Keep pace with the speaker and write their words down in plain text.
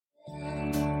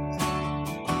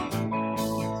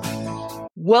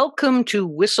Welcome to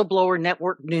Whistleblower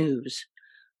Network News.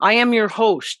 I am your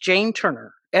host, Jane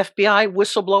Turner, FBI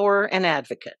whistleblower and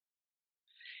advocate.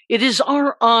 It is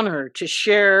our honor to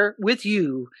share with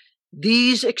you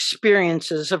these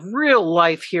experiences of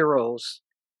real-life heroes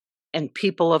and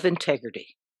people of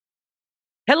integrity.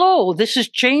 Hello, this is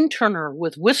Jane Turner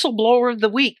with Whistleblower of the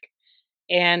Week,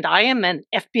 and I am an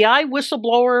FBI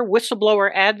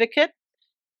whistleblower advocate,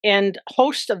 and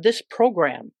host of this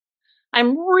program.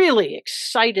 I'm really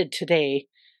excited today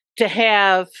to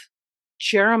have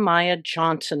Jeremiah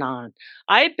Johnson on.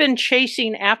 I've been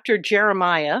chasing after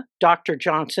Jeremiah, Dr.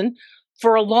 Johnson,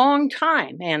 for a long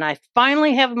time, and I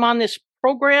finally have him on this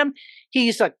program.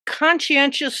 He's a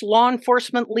conscientious law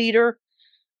enforcement leader.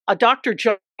 Dr.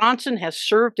 Johnson has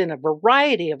served in a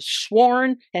variety of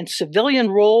sworn and civilian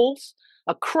roles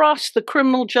across the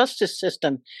criminal justice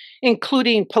system,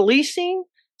 including policing,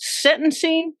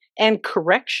 sentencing, and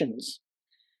corrections.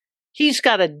 He's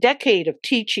got a decade of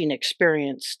teaching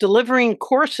experience, delivering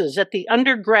courses at the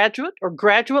undergraduate or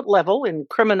graduate level in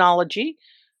criminology,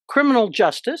 criminal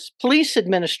justice, police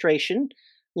administration,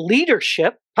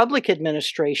 leadership, public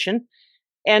administration,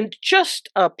 and just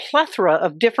a plethora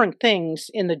of different things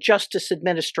in the justice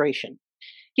administration.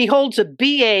 He holds a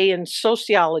BA in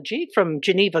sociology from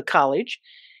Geneva College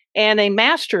and a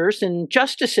master's in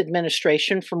justice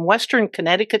administration from Western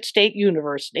Connecticut State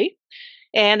University,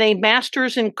 and a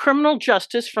master's in criminal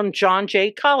justice from John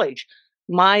Jay College,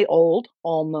 my old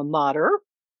alma mater.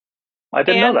 I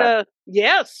didn't know that.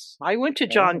 Yes, I went to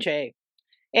John Jay.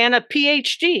 And a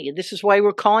PhD, this is why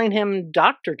we're calling him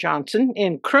Dr. Johnson,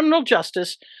 in criminal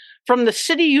justice from the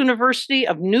City University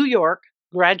of New York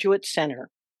Graduate Center.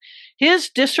 His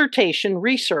dissertation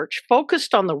research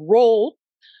focused on the role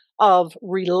of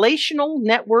relational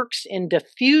networks in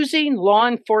diffusing law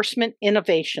enforcement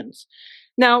innovations.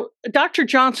 Now, Dr.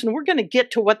 Johnson, we're going to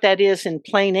get to what that is in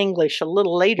plain English a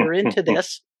little later into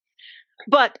this,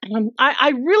 but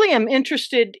I really am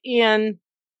interested in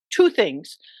two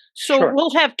things. So Sure.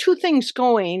 We'll have two things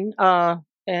going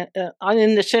in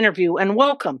this interview, and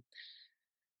welcome.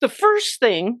 The first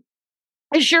thing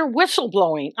is your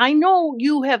whistleblowing. I know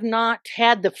you have not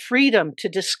had the freedom to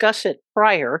discuss it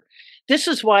prior. This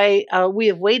is why we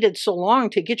have waited so long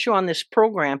to get you on this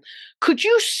program. Could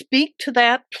you speak to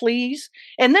that, please?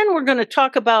 And then we're going to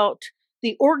talk about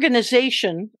the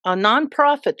organization, a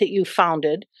nonprofit that you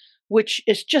founded, which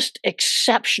is just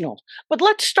exceptional. But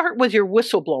let's start with your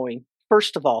whistleblowing,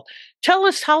 first of all. Tell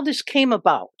us how this came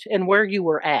about and where you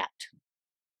were at.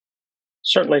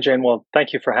 Certainly, Jane. Well,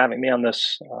 thank you for having me on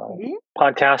this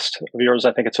podcast of yours.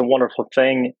 I think it's a wonderful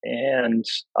thing. And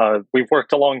we've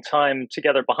worked a long time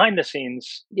together behind the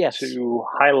scenes to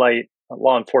highlight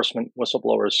law enforcement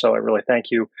whistleblowers. So I really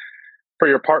thank you for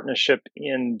your partnership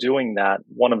in doing that.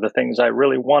 One of the things I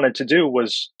really wanted to do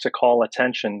was to call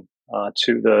attention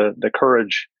to the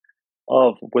courage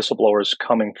of whistleblowers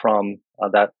coming from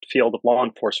that field of law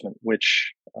enforcement,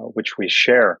 which we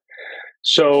share.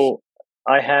 So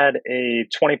I had a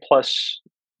 20 plus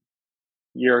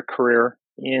year career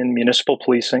in municipal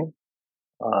policing.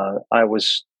 I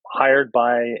was hired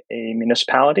by a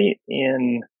municipality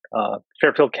in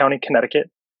Fairfield County, Connecticut,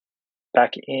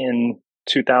 back in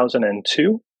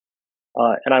 2002.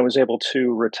 And I was able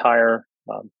to retire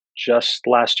just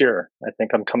last year. I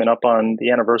think I'm coming up on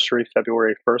the anniversary,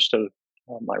 February 1st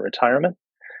of my retirement.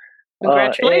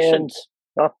 Congratulations.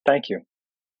 Thank you.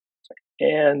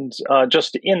 And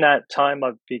just in that time,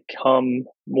 I've become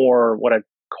more what I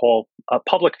call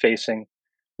public facing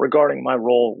regarding my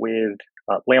role with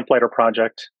Lamplighter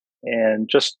Project and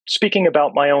just speaking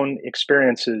about my own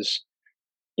experiences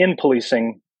in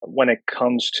policing when it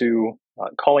comes to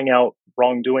calling out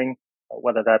wrongdoing,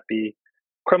 whether that be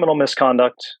criminal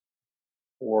misconduct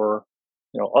or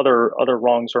other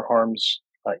wrongs or harms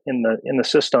in the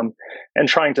system, and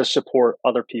trying to support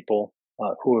other people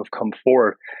who have come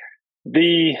forward.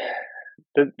 The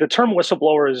term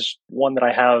whistleblower is one that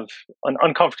I have an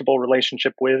uncomfortable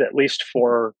relationship with, at least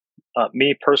for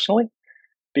me personally,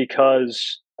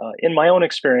 because in my own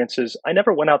experiences, I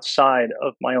never went outside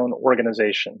of my own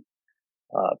organization.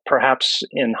 Perhaps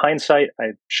in hindsight,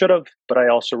 I should have, but I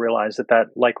also realized that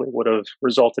likely would have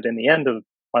resulted in the end of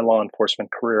my law enforcement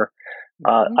career.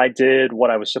 I did what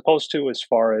I was supposed to as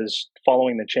far as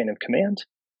following the chain of command,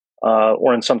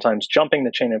 or in sometimes jumping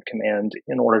the chain of command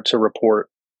in order to report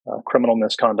criminal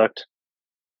misconduct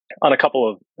on a couple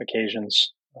of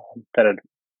occasions that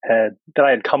I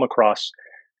had come across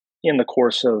in the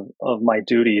course of my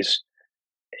duties.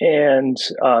 And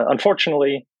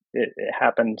unfortunately, it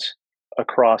happened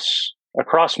across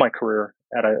my career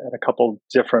at a couple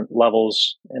different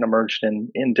levels and emerged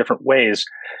in different ways.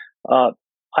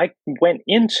 I went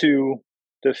into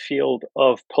the field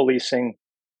of policing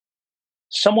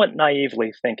somewhat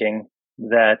naively thinking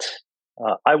that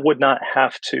I would not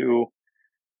have to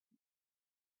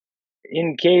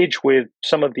engage with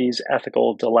some of these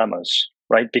ethical dilemmas,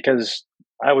 right? Because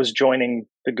I was joining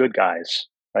the good guys,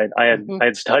 right? Hmm. I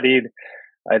had studied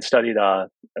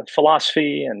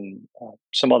philosophy and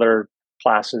some other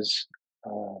classes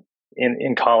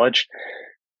in college,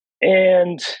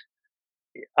 and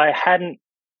I hadn't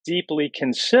deeply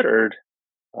considered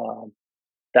um,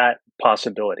 that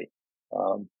possibility.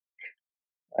 Um,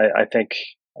 I think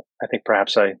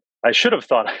perhaps I should have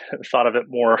thought of it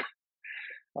more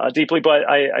deeply, but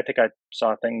I think I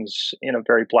saw things in a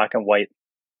very black and white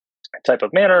type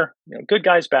of manner. You know, good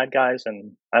guys, bad guys,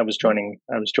 and I was joining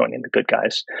the good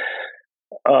guys.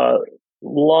 Uh,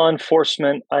 Law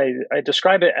enforcement, I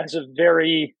describe it as a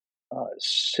very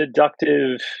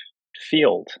seductive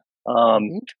field. Um,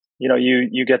 Hmm.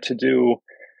 you get to do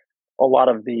a lot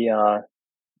of the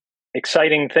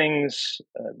exciting things.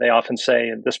 They often say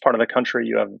in this part of the country,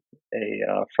 you have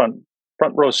a front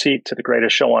row seat to the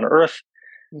greatest show on earth,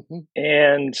 Hmm.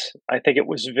 and I think it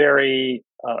was very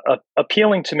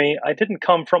appealing to me. I didn't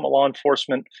come from a law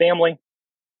enforcement family.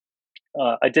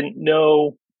 I didn't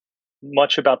know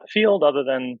much about the field other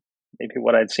than maybe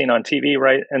what I'd seen on TV,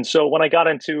 right? And so when I got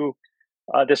into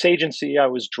this agency, I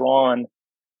was drawn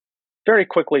very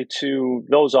quickly to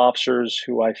those officers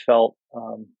who I felt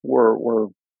were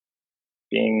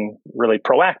being really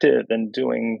proactive and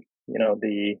doing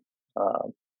uh,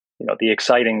 the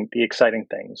exciting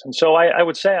things. And so I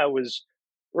would say I was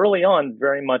early on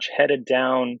very much headed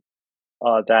down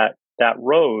that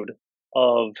road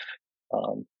of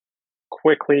um,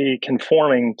 quickly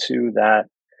conforming to that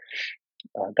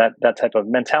type of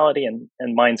mentality and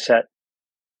mindset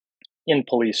in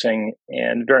policing,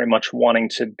 and very much wanting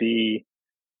to be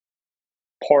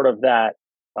part of that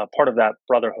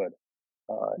brotherhood.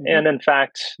 Hmm. And in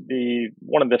fact, the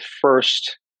one of the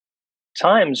first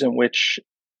times in which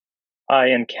I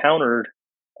encountered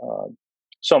uh,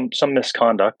 some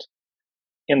misconduct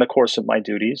in the course of my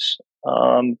duties,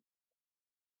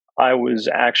 I was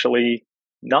actually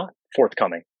not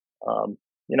forthcoming. And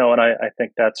I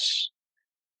think that's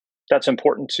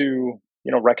important to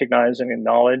recognize and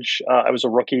acknowledge. I was a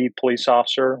rookie police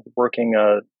officer working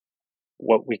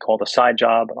what we called a side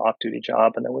job, an off-duty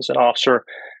job, and there was an officer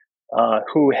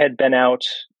who had been out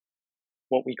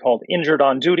what we called injured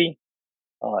on duty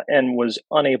and was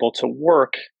unable to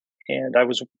work. And I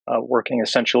was working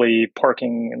essentially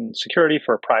parking and security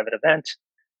for a private event,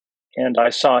 and I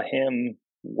saw him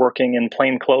working in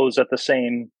plain clothes at that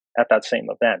same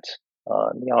event.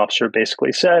 And the officer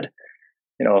basically said,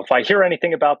 if I hear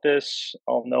anything about this,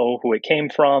 I'll know who it came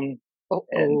from,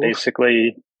 and Oh.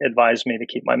 basically advised me to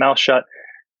keep my mouth shut,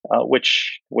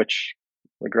 which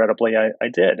regrettably I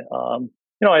did.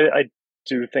 I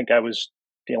do think I was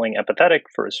feeling empathetic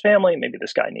for his family. Maybe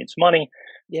this guy needs money,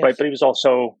 right? Yes. But he was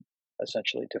also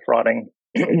essentially defrauding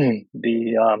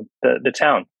the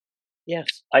town.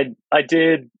 Yes. I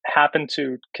did happen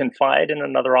to confide in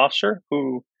another officer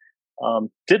who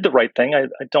did the right thing. I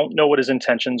don't know what his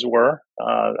intentions were.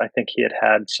 I think he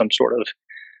had some sort of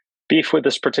beef with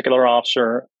this particular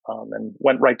officer, and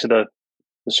went right to the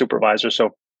supervisor. So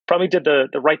probably did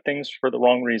the right things for the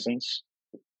wrong reasons.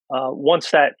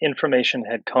 Once that information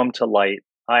had come to light,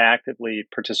 I actively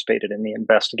participated in the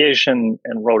investigation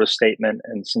and wrote a statement.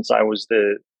 And since I was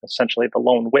essentially the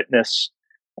lone witness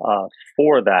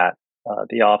for that,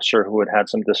 the officer who had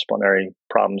some disciplinary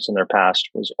problems in their past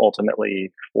was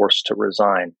ultimately forced to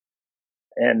resign,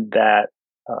 and that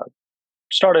uh,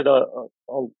 started a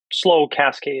slow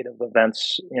cascade of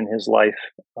events in his life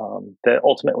that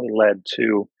ultimately led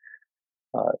to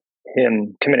uh,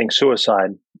 him committing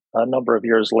suicide a number of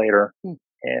years later. Mm.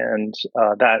 And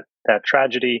that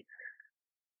tragedy,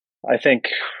 I think,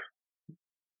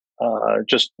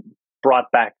 just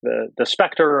brought back the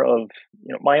specter of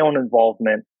my own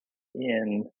involvement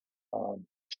in um,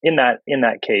 in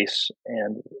that case,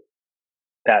 and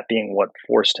that being what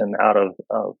forced him out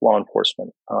of law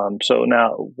enforcement. So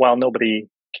now, while nobody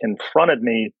confronted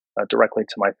me directly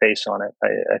to my face on it,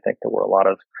 I think there were a lot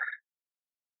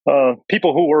of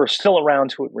people who were still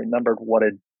around who had remembered what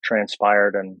had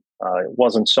transpired, and it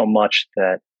wasn't so much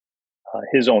that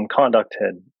his own conduct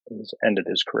had ended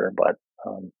his career, but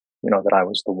that I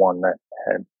was the one that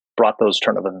had brought those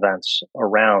turn of events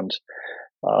around.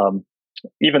 Um,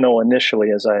 Even though initially,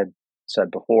 as I had said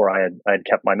before, I had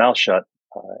kept my mouth shut,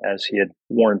 as he had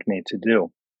warned me to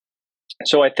do.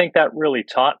 So I think that really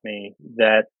taught me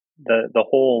that the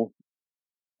whole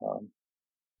um,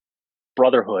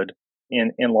 brotherhood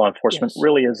in law enforcement Yes.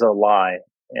 really is a lie.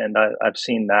 And I've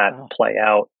seen that Wow. play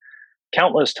out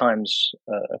countless times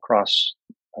across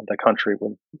the country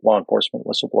with law enforcement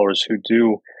whistleblowers who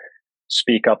do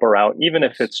speak up or out, even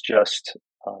if Yes. it's just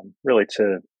really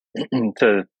to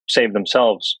to save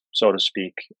themselves, so to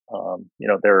speak.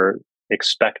 They're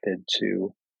expected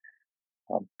to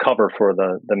cover for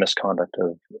the misconduct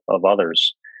of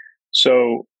others.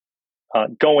 So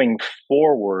going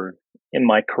forward in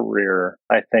my career,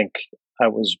 I think I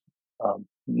was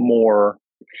more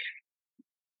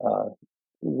uh,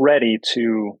 ready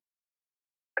to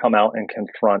come out and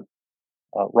confront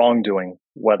wrongdoing,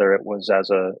 whether it was as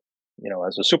a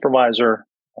supervisor,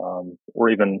 or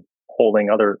even holding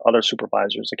other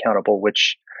supervisors accountable,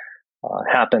 which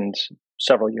happened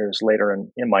several years later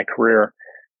in my career.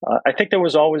 I think there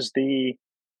was always the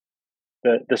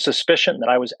suspicion that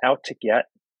I was out to get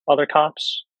other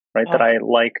cops, right? That Ah, I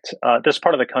liked this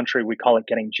part of the country. We call it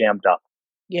getting jammed up.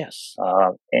 yes.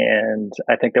 And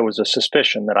I think there was a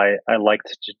suspicion that I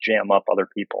liked to jam up other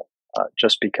people,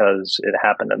 just because it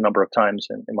happened a number of times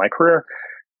in my career.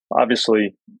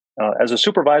 Obviously, as a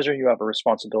supervisor, you have a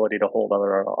responsibility to hold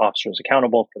other officers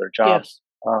accountable for their job. Yes.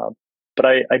 Uh, but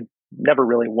I never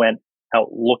really went out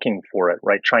looking for it,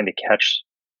 right? Trying to catch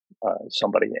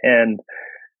somebody. And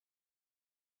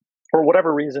for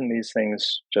whatever reason, these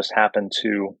things just happen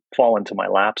to fall into my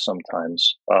lap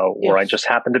sometimes, or I Yes. just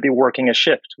happened to be working a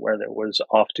shift where there was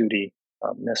off duty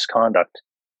misconduct.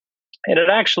 And it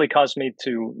actually caused me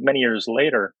to, many years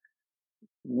later,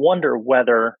 wonder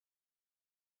whether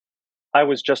I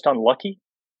was just unlucky,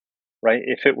 right?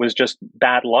 If it was just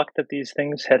bad luck that these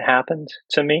things had happened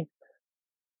to me,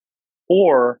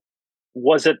 or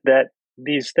was it that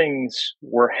these things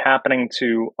were happening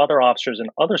to other officers and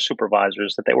other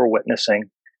supervisors that they were witnessing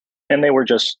and they were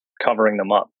just covering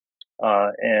them up?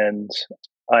 And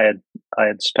I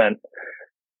had spent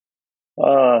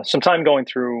some time going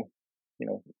through,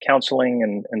 counseling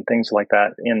and things like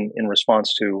that in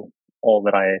response to all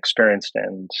that I experienced,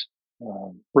 and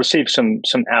received some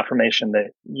affirmation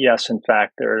that yes, in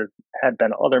fact, there had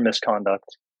been other misconduct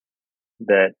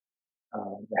that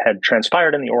had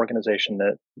transpired in the organization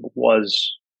that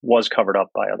was covered up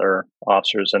by other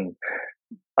officers, and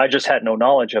I just had no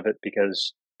knowledge of it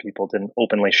because people didn't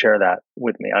openly share that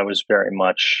with me. I was very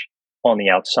much on the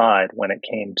outside when it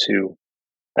came to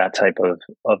that type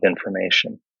of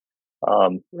information.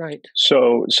 Right.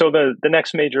 So the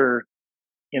next major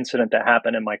incident that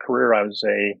happened in my career, I was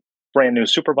a brand new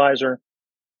supervisor.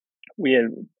 We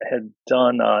had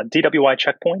done DWI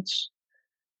checkpoints.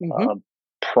 Mm-hmm. Uh,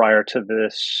 Prior to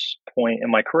this point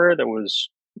in my career, there was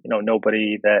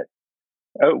nobody that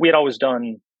we had always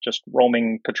done just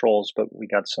roaming patrols, but we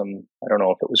got some. I don't know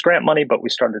if it was grant money, but we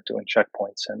started doing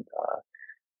checkpoints, and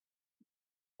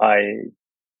I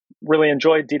really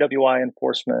enjoyed DWI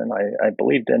enforcement. I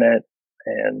believed in it,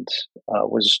 and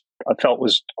I felt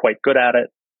was quite good at it,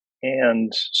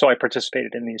 and so I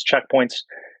participated in these checkpoints.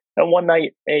 And one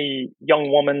night, a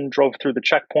young woman drove through the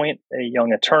checkpoint, a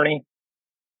young attorney,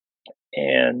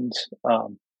 and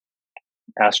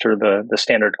asked her the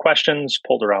standard questions,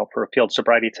 pulled her out for a field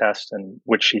sobriety test, and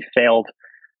which she failed.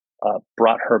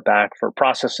 Brought her back for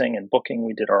processing and booking.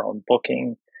 We did our own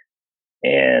booking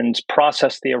and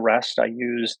processed the arrest. I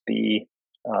used the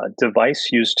device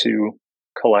used to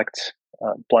collect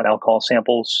blood alcohol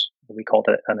samples. We called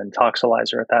it an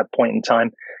intoxilizer at that point in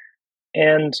time,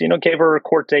 and gave her a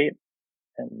court date,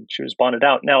 and she was bonded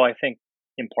out. Now, I think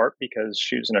in part because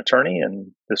she was an attorney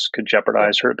and this could Yes.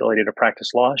 jeopardize her ability to practice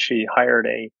law, she hired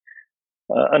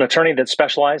an attorney that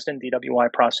specialized in DWI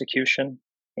prosecution,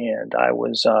 and I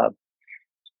was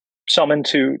summoned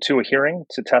to a hearing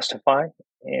to testify,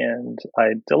 and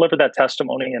I delivered that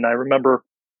testimony. And I remember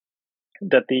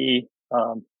that the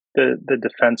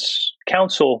defense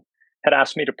counsel had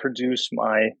asked me to produce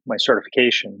my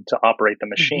certification to operate the Mm-hmm.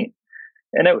 machine,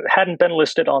 and it hadn't been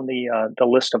listed on the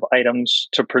list of items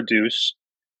to produce.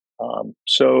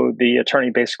 So the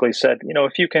attorney basically said,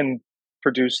 if you can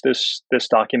produce this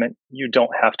document, you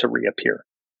don't have to reappear.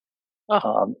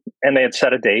 Oh, And they had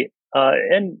set a date,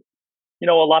 and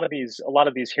a lot of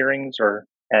these hearings are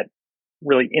at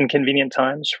really inconvenient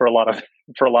times for a lot of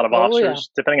for a lot of oh yeah. officers,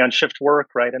 depending on shift work,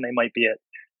 right? And they might be at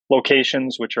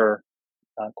locations which are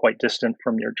quite distant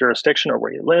from your jurisdiction or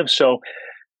where you live. So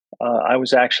I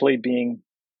was actually being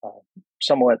uh,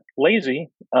 somewhat lazy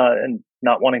and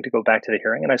not wanting to go back to the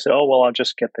hearing. And I said, "Oh well, I'll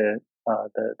just get the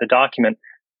document."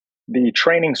 The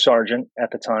training sergeant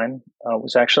at the time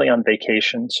was actually on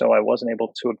vacation, so I wasn't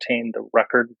able to obtain the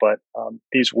record. But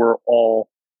these were all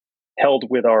held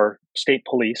with our state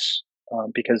police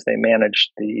because they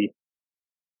managed the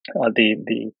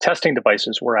testing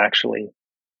devices were actually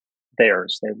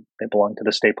theirs. They belong to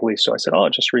the state police. So I said, "Oh,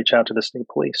 just reach out to the state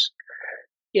police."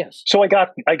 Yes. So I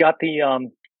got the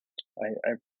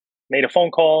I made a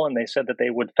phone call, and they said that they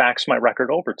would fax my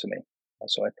record over to me.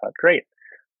 So I thought, great.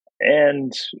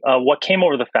 And what came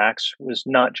over the fax was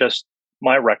not just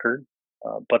my record,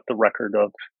 but the records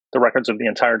of the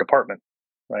entire department,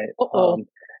 right? Uh-oh.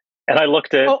 And Uh-oh. I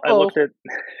looked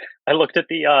at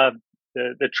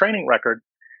the training record.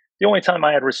 The only time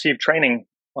I had received training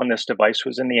on this device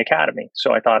was in the academy,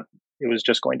 so I thought it was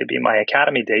just going to be my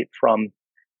academy date from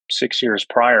 6 years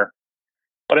prior.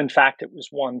 But in fact, it was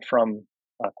one from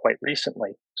quite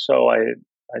recently. So I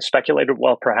speculated,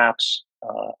 well, perhaps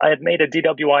I had made a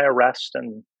DWI arrest,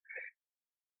 and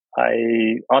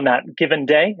on that given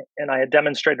day, and I had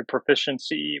demonstrated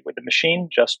proficiency with the machine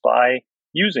just by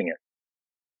using it.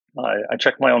 I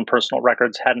checked my own personal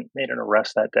records, hadn't made an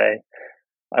arrest that day.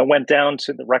 I went down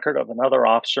to the record of another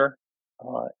officer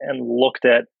and looked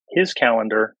at his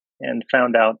calendar and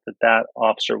found out that that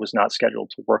officer was not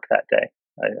scheduled to work that day.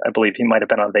 I believe he might have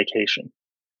been on vacation.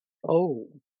 Oh.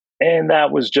 And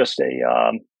that was just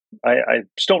I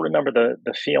still remember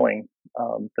the feeling,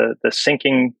 the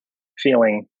sinking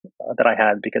feeling that I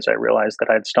had, because I realized that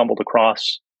I had stumbled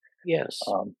across Yes.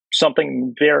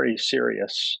 something very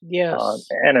serious. Yes.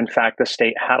 And in fact, the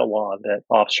state had a law that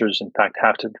officers, in fact,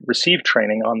 have to receive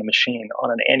training on the machine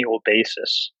on an annual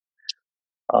basis.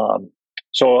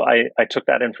 So I took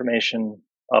that information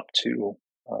up to,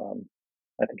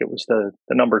 I think it was the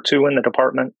number 2 in the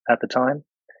department at the time,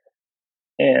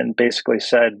 and basically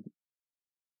said,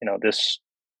 this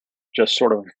just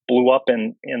sort of blew up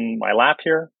in my lap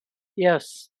here.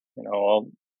 Yes.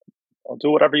 I'll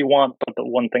do whatever you want, but the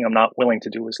one thing I'm not willing to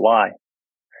do is lie.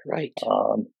 Right.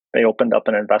 They opened up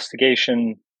an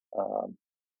investigation.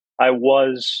 I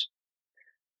was,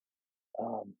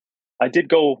 I did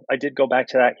go back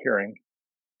to that hearing,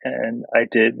 and I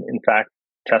did, in fact,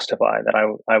 testify that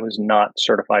I was not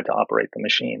certified to operate the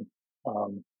machine.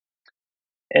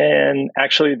 And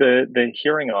actually, the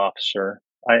hearing officer,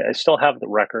 I still have the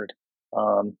record,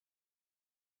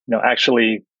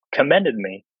 actually commended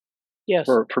me Yes.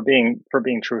 for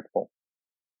being truthful.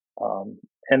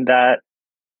 And that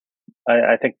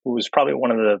I think was probably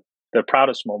one of the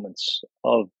proudest moments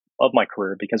of my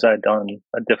career, because I had done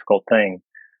a difficult thing.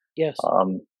 Yes.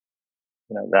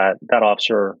 That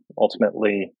officer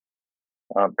ultimately,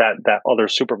 that other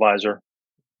supervisor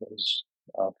was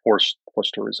forced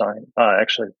to resign.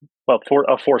 Actually, well, for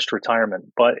a forced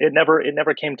retirement, but it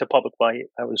never came to public light.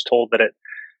 I was told that it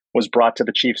was brought to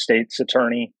the chief state's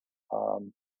attorney.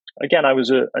 Again, I was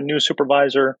a new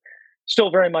supervisor, still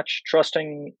very much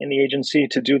trusting in the agency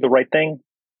to do the right thing.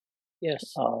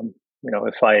 Yes.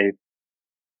 If I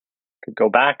could go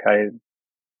back, I,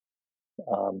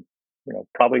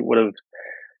 probably would have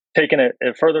taken it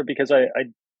further, because I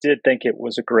did think it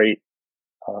was a great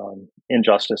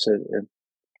injustice. It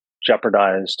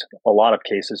jeopardized a lot of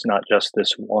cases, not just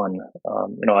this one.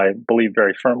 I believe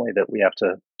very firmly that we have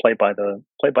to play by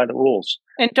the rules.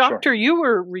 And Doctor, sure. You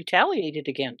were retaliated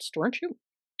against, weren't you?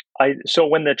 So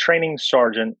when the training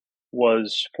sergeant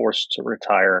was forced to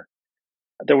retire,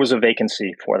 there was a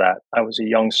vacancy for that. I was a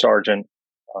young sergeant.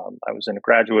 I was in a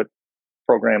graduate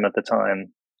program at the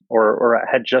time, or I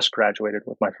had just graduated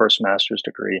with my first master's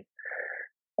degree.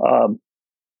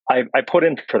 I put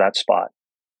in for that spot,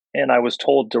 and I was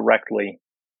told directly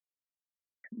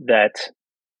that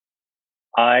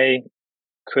I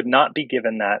could not be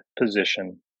given that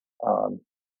position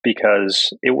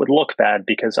because it would look bad,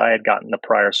 because I had gotten the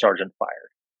prior sergeant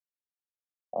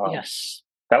fired. Yes,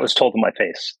 that was told in my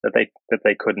face that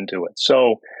they couldn't do it.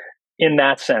 So, in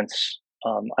that sense,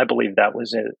 I believe that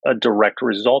was a direct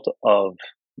result of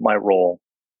my role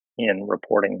in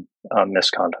reporting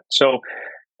misconduct. So,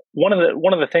 one of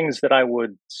the things that I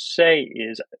would say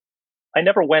is, I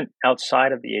never went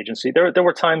outside of the agency. There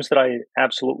were times that I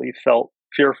absolutely felt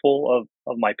fearful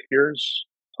of my peers.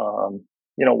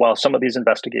 While some of these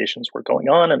investigations were going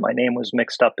on and my name was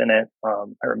mixed up in it,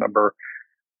 I remember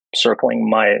circling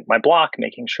my block,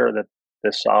 making sure that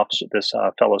this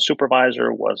fellow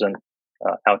supervisor wasn't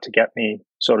out to get me,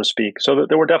 so to speak. So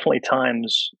there were definitely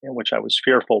times in which I was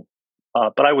fearful.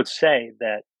 But I would say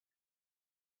that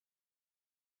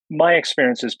my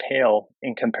experiences pale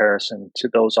in comparison to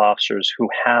those officers who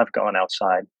have gone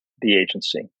outside the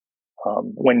agency.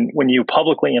 When you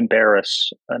publicly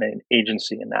embarrass an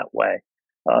agency in that way,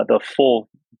 the full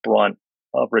brunt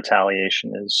of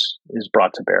retaliation is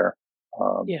brought to bear.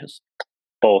 Yes,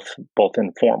 both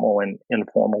in formal and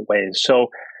informal ways. So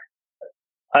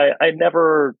I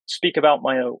never speak about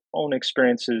my own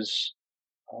experiences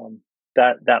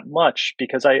that much,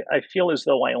 because I feel as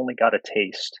though I only got a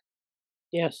taste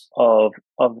Yes. of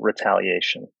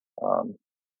retaliation.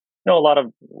 A lot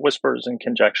of whispers and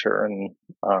conjecture, and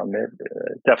it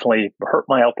definitely hurt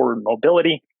my upward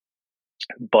mobility,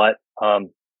 but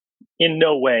in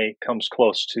no way comes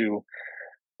close to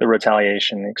the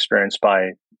retaliation experienced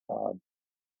by uh,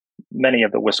 many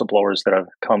of the whistleblowers that I've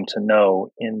come to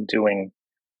know in doing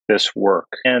this work.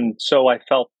 And so I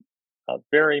felt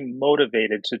very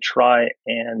motivated to try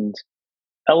and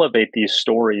elevate these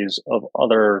stories of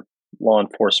other law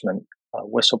enforcement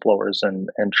whistleblowers and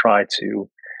try to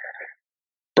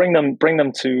bring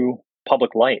them to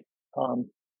public light. Um,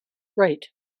 Right.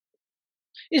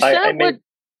 Is I that made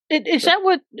what is sure. that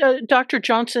what Dr.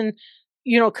 Johnson,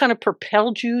 kind of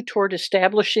propelled you toward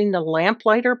establishing the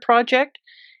Lamplighter Project?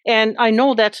 And I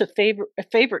know that's a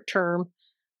favorite term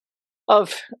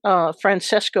of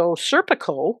Francesco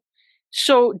Serpico.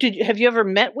 So, have you ever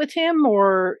met with him,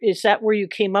 or is that where you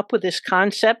came up with this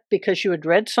concept because you had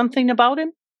read something about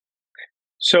him?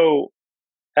 So,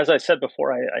 as I said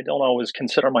before, I don't always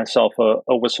consider myself a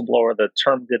whistleblower. The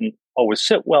term didn't always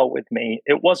sit well with me.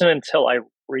 It wasn't until I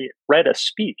read a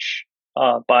speech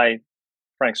by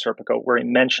Frank Serpico where he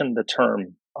mentioned the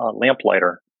term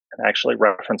lamplighter and actually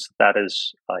referenced that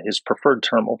as his preferred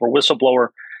term over whistleblower.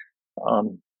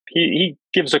 Um, he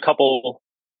gives um,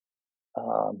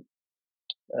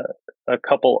 a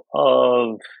couple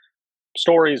of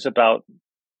stories about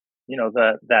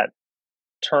that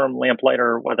term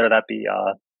lamplighter, whether that be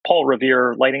Paul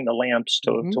Revere lighting the lamps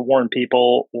Hmm. to warn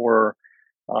people, or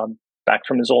back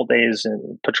from his old days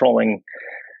in patrolling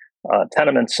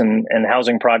tenements and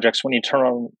housing projects. When you turn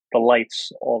on the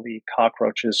lights, all the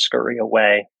cockroaches scurry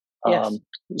away. Yes. Um,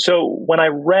 so when I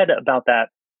read about that,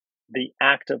 the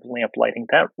act of lamplighting,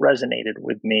 that resonated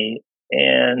with me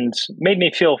and made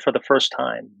me feel for the first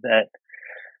time that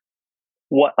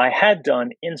what I had done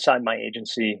inside my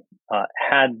agency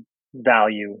had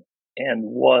value and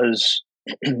was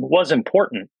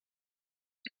important,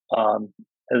 um,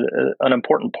 an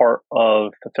important part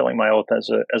of fulfilling my oath as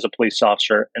a police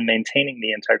officer and maintaining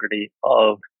the integrity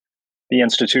of the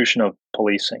institution of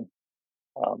policing.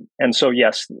 And so,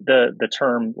 yes, the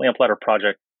term Lamplighter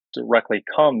Project directly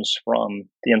comes from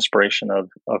the inspiration of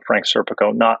Frank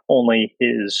Serpico, not only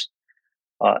his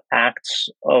acts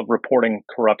of reporting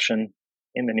corruption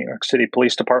in the New York City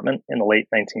Police Department in the late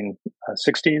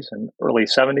 1960s and early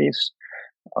 70s,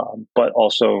 but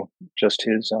also just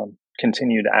his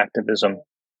continued activism.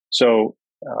 So,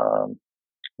 um,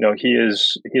 he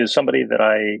is somebody that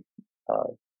I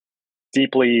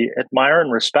deeply admire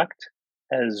and respect,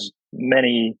 as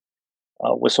many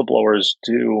whistleblowers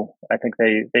do. I think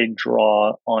they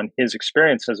draw on his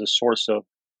experience as a source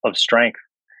of strength,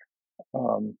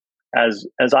 um, as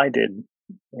I did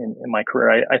in my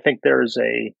career. I think there's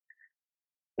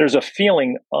a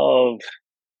feeling of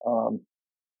um,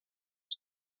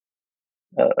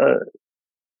 a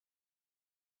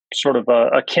sort of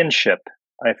a kinship.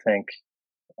 I think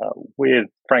with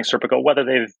Frank Serpico, whether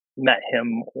they've met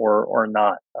him or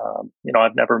not.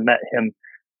 I've never met him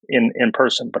in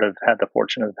person, but I've had the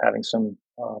fortune of having some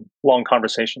long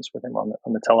conversations with him on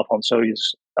the telephone. So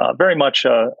he's very much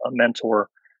a mentor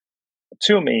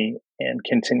to me and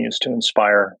continues to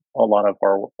inspire a lot of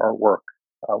our work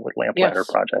with Lamplighter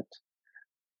Yes. Project.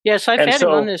 Yes, I've And had him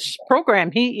on so, this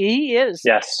program. He is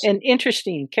yes, an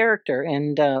interesting character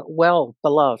and well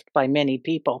beloved by many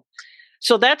people.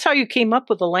 So that's how you came up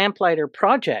with the Lamplighter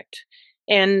Project.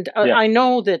 And yeah, I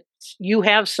know that you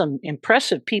have some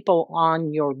impressive people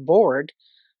on your board.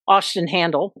 Austin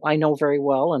Handel, I know very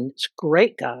well, and it's a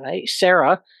great guy.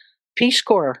 Sarah, Peace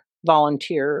Corps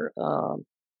volunteer,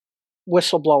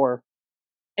 whistleblower,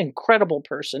 incredible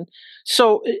person.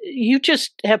 So you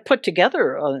just have put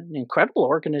together an incredible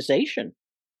organization.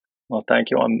 well, thank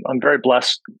you. I'm very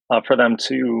blessed for them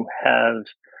to have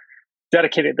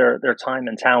dedicated their time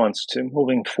and talents to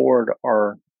moving forward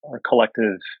our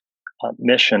collective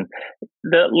mission.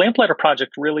 The Lamplighter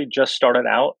Project really just started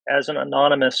out as an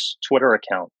anonymous Twitter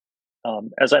account.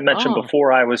 As I mentioned Ah,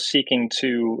 before, I was seeking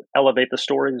to elevate the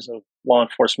stories of law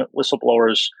enforcement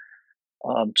whistleblowers.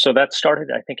 So that started,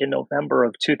 I think, in November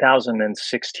of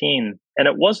 2016. And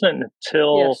it wasn't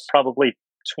until yes. probably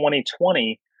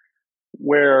 2020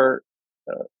 where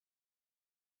uh,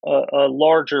 a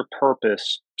larger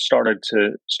purpose started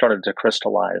to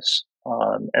crystallize.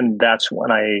 And that's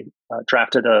when I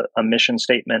drafted a mission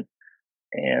statement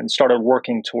and started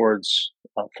working towards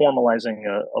formalizing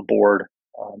a board.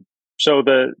 So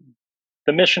the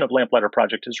mission of Lamplighter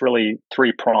Project is really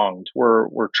three pronged.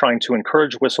 We're trying to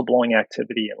encourage whistleblowing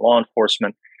activity in law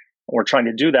enforcement. And we're trying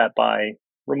to do that by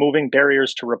removing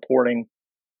barriers to reporting,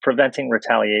 preventing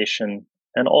retaliation,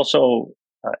 and also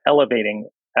elevating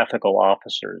ethical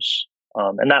officers.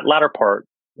 And that latter part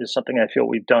is something I feel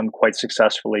we've done quite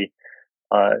successfully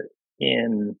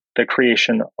in the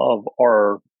creation of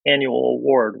our annual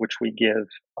award, which we give.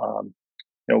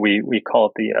 We call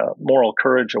it the Moral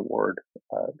Courage Award.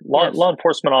 Law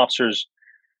enforcement officers,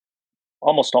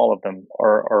 almost all of them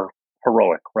are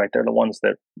heroic, right? They're the ones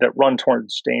that run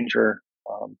towards danger.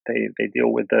 They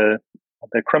deal with the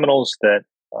criminals that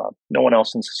no one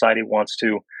else in society wants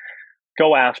to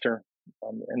go after,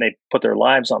 and they put their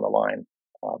lives on the line.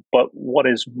 But what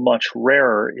is much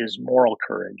rarer is moral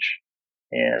courage,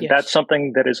 and that's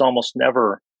something that is almost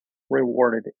never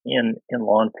rewarded in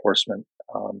law enforcement.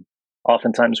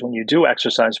 Oftentimes, when you do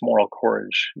exercise moral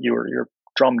courage, you're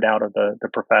drummed out of the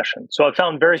profession. So I've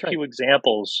found very few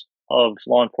examples of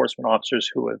law enforcement officers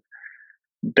who have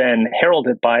been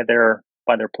heralded by their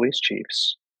police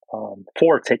chiefs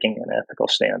for taking an ethical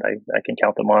stand. I can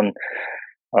count them on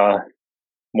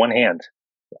one hand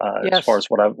as far as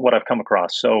what I've come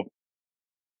across. So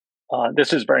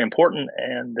this is very important,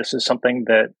 and this is something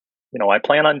that I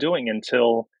plan on doing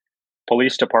until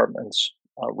police departments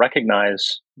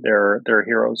recognize their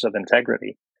heroes of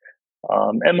integrity.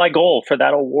 And my goal for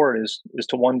that award is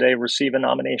to one day receive a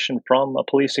nomination from a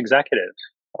police executive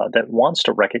that wants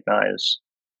to recognize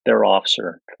their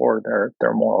officer for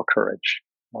their moral courage.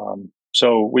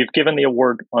 So we've given the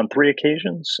award on 3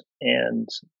 occasions, and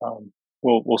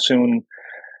we'll soon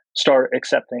start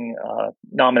accepting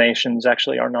nominations.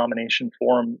 Actually, our nomination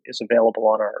form is available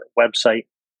on our website.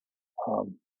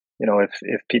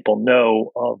 If people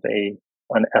know of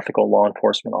an ethical law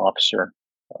enforcement officer.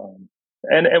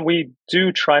 And we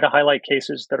do try to highlight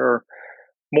cases that are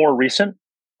more recent,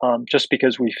 just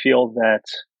because we feel that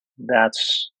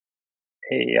that's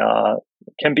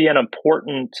can be an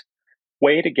important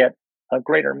way to get a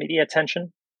greater media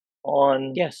attention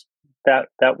on that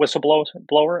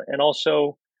whistleblower, and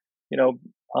also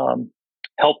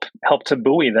help to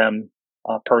buoy them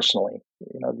personally.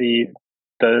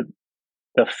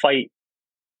 The fight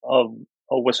of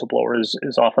a whistleblower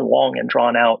is often long and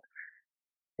drawn out,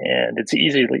 and it's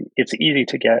easy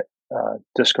to get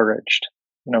discouraged.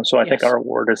 So I think our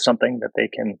award is something that they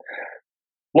can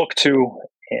look to,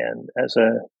 and as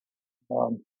a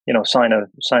sign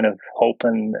of hope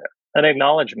and an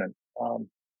acknowledgement.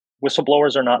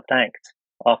 Whistleblowers are not thanked.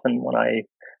 Often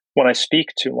when I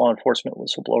speak to law enforcement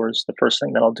whistleblowers, the first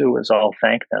thing that I'll do is I'll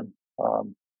thank them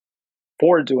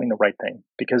for doing the right thing,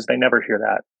 because they never hear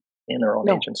that in their own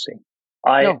agency.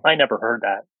 I never heard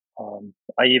that.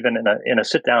 I even in a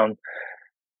sit down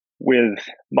with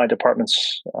my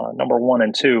department's number 1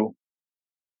 and 2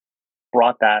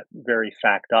 brought that very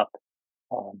fact up,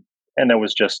 and there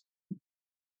was just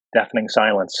deafening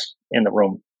silence in the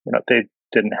room. They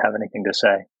didn't have anything to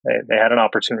say. They had an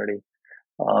opportunity.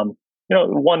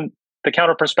 The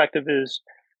counter perspective is,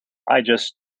 I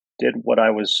just did what I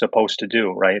was supposed to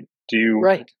do. Right?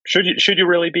 Should you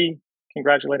really be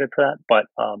congratulated for that? But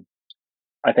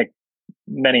I think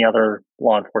many other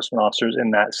law enforcement officers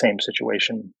in that same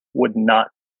situation would not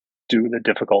do the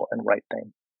difficult and right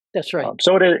thing. That's right.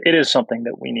 So it is something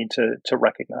that we need to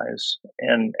recognize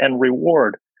and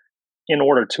reward in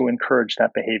order to encourage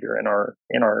that behavior in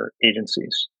our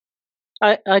agencies.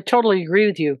 I totally agree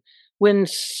with you. When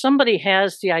somebody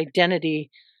has the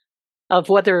identity of,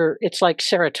 whether it's like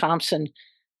Sarah Thompson,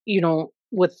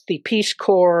 with the Peace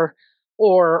Corps,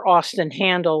 or Austin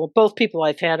Handel, both people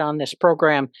I've had on this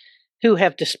program who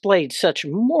have displayed such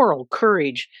moral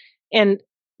courage, and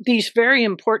these very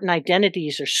important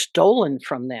identities are stolen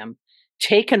from them,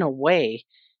 taken away,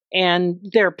 and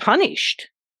they're punished.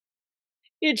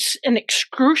 It's an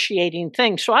excruciating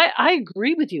thing. So I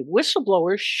agree with you.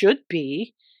 Whistleblowers should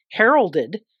be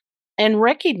heralded and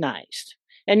recognized.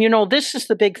 And, this is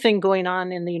the big thing going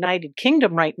on in the United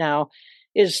Kingdom right now,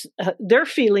 is their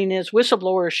feeling is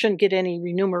whistleblowers shouldn't get any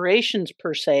remunerations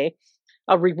per se,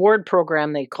 a reward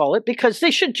program they call it, because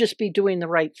they should just be doing the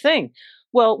right thing.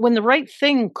 Well, when the right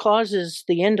thing causes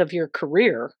the end of your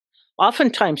career,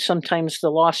 sometimes the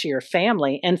loss of your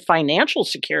family and financial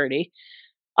security,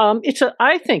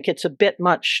 I think it's a bit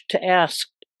much to ask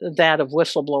that of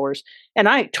whistleblowers. And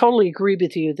I totally agree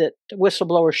with you that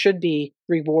whistleblowers should be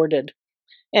rewarded.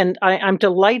 And I'm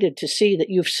delighted to see that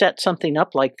you've set something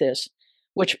up like this,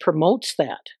 which promotes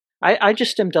that. I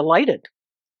just am delighted.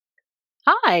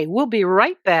 Hi, we'll be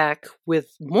right back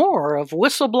with more of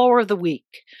Whistleblower of the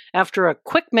Week after a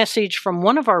quick message from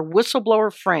one of our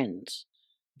whistleblower friends.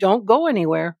 Don't go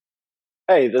anywhere.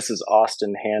 Hey, this is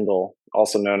Austin Handel,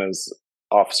 also known as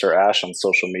Officer Ash on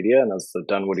social media and as the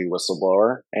Dunwoody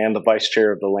Whistleblower and the Vice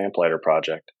Chair of the Lamplighter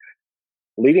Project.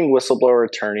 Leading whistleblower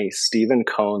attorney Stephen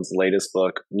Cohn's latest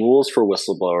book, Rules for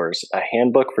Whistleblowers, a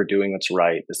handbook for doing what's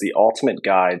right, is the ultimate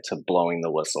guide to blowing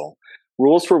the whistle.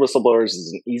 Rules for Whistleblowers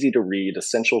is an easy-to-read,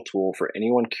 essential tool for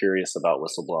anyone curious about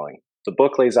whistleblowing. The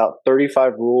book lays out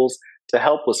 35 rules to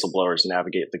help whistleblowers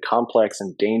navigate the complex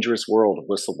and dangerous world of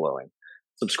whistleblowing.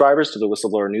 Subscribers to the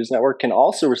Whistleblower News Network can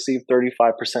also receive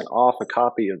 35% off a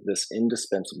copy of this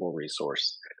indispensable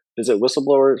resource. Visit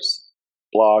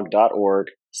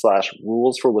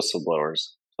whistleblowersblog.org/rules for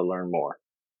whistleblowers to learn more.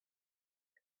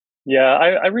 Yeah,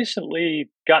 I recently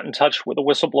got in touch with a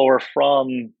whistleblower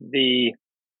from the,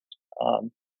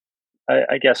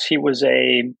 I guess he was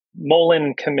a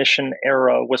Mullen Commission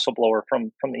era whistleblower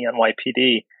from the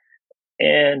NYPD.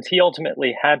 And he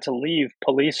ultimately had to leave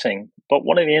policing. But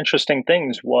one of the interesting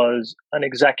things was an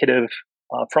executive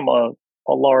from a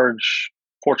large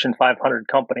Fortune 500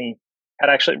 company had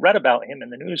actually read about him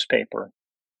in the newspaper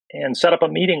and set up a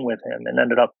meeting with him and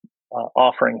ended up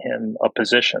offering him a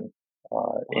position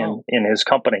in his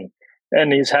company.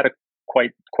 And he's had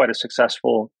quite a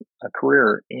successful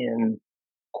career in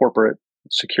corporate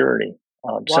security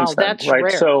since then. That's right?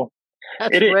 rare. So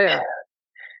that's rare.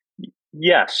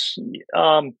 Yes,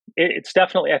 it's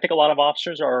definitely. I think a lot of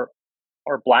officers are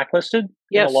blacklisted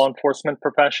in the law enforcement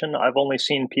profession. I've only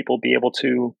seen people be able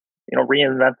to,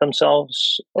 reinvent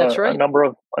themselves That's right. a number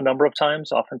of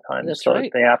times. Oftentimes, That's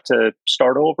right. They have to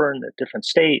start over in a different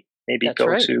state, maybe That's go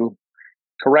right. to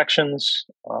corrections,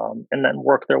 and then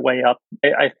work their way up.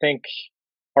 I think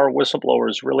our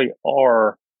whistleblowers really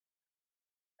are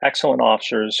excellent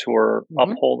officers who are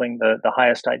upholding the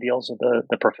highest ideals of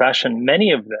the profession.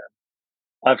 Many of them,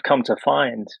 I've come to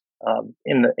find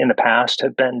in the past,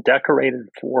 have been decorated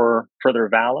for their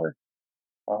valor,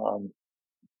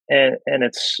 and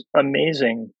it's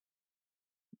amazing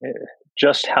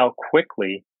just how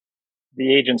quickly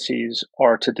the agencies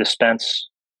are to dispense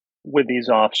with these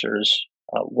officers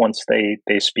once they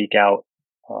speak out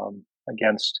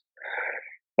against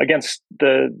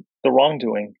the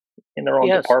wrongdoing in their own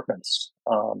departments.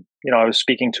 I was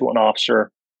speaking to an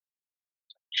officer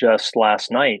just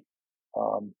last night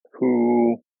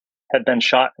who had been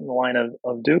shot in the line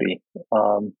of duty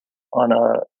on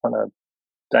a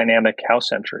dynamic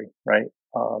house entry, right?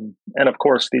 And of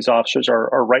course, these officers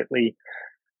are rightly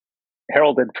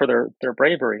heralded for their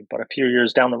bravery, but a few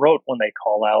years down the road, when they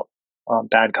call out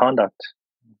bad conduct,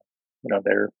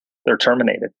 they're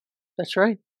terminated. That's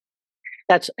right.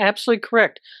 That's absolutely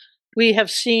correct. We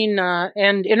have seen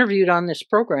and interviewed on this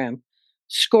program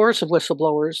scores of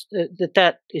whistleblowers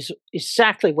that is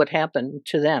exactly what happened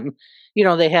to them.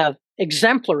 They have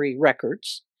exemplary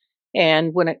records,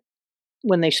 and when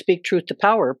they speak truth to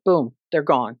power, boom, they're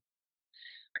gone.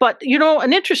 But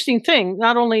an interesting thing,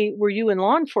 not only were you in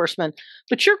law enforcement,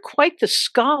 but you're quite the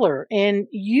scholar, and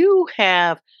you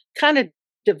have kind of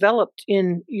developed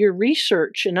in your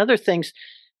research and other things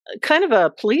kind of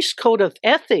a police code of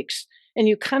ethics, and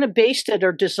you kind of based it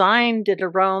or designed it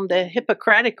around the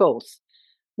Hippocratic Oath,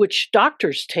 which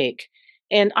doctors take.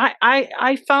 And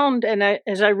I found, and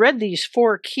as I read these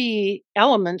 4 key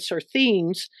elements or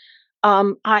themes,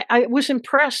 I was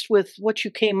impressed with what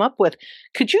you came up with.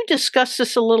 Could you discuss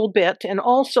this a little bit? And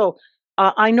also,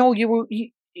 I know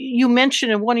you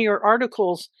mentioned in one of your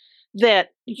articles that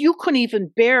you couldn't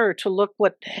even bear to look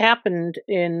what happened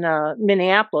in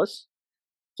Minneapolis,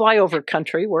 flyover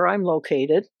country where I'm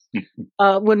located,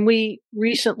 when we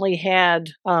recently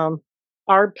had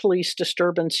our police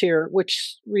disturbance here,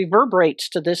 which reverberates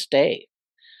to this day.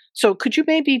 So could you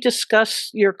maybe discuss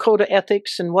your code of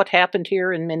ethics and what happened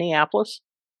here in Minneapolis?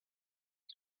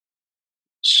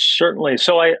 Certainly.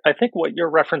 So I think what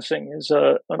you're referencing is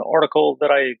an article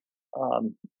that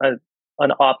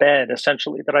an op-ed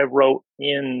essentially that I wrote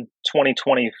in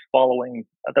 2020 following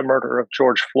the murder of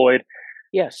George Floyd.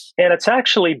 Yes. And it's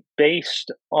actually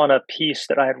based on a piece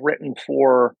that I had written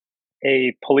for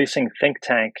a policing think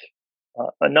tank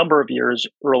a number of years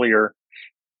earlier,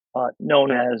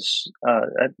 known as,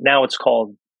 now it's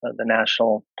called the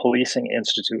National Policing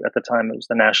Institute. At the time, it was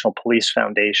the National Police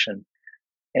Foundation.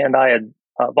 And I had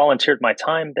volunteered my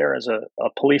time there as a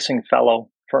policing fellow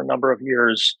for a number of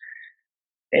years.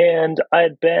 And I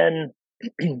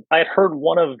had heard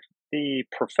one of the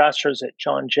professors at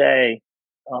John Jay,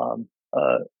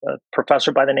 a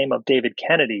professor by the name of David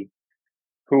Kennedy,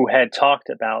 who had talked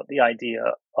about the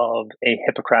idea of a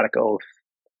Hippocratic Oath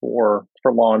for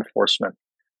law enforcement.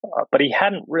 But he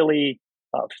hadn't really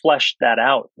fleshed that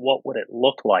out. What would it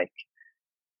look like?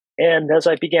 And as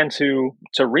I began to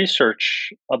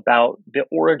research about the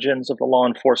origins of the law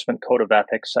enforcement code of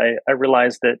ethics, I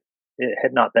realized that it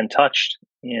had not been touched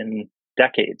in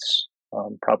decades,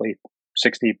 probably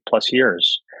 60 plus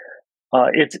years.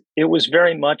 It was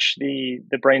very much the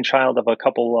brainchild of a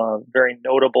couple very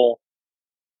notable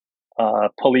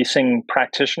policing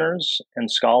practitioners and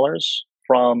scholars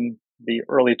from the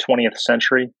early 20th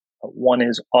century. One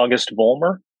is August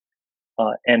Vollmer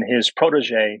and his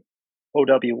protege,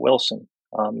 O.W. Wilson.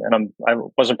 I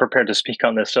wasn't prepared to speak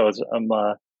on this, so I'm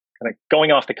kind of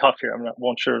going off the cuff here.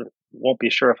 Won't be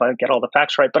sure if I get all the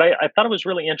facts right, but I thought it was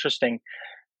really interesting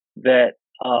that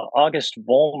August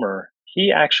Vollmer,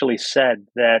 he actually said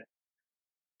that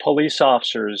police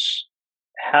officers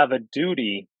have a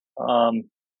duty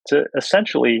to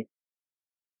essentially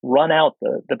run out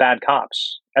the bad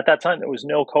cops. At that time, there was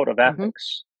no code of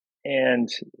ethics. And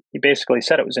he basically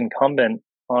said it was incumbent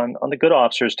on the good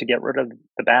officers to get rid of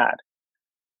the bad.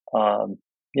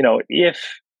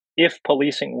 If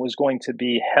policing was going to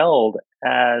be held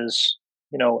as,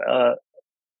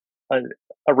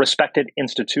 a respected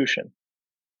institution,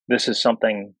 this is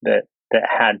something that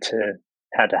had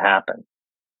to happen.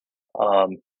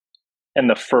 And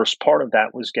the first part of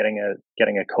that was getting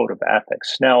a code of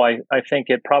ethics. Now, I think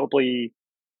it probably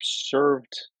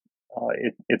served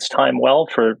its time well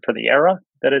for the era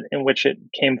in which it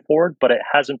came forward, but it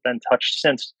hasn't been touched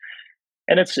since.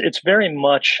 And it's very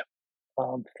much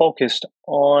focused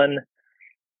on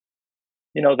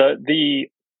the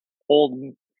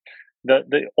old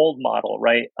model,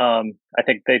 right? I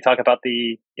think they talk about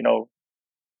the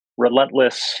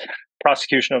relentless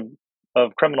prosecution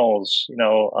of criminals,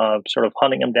 sort of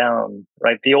hunting them down,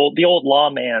 right? The old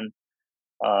lawman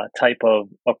type of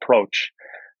approach.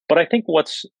 But I think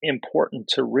what's important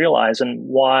to realize, and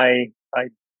why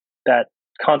that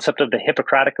concept of the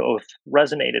Hippocratic Oath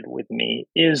resonated with me,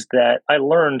 is that I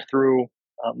learned through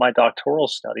my doctoral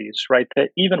studies, right, that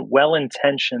even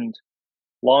well-intentioned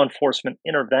law enforcement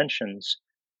interventions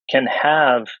can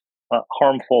have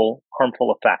harmful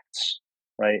effects,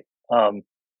 right?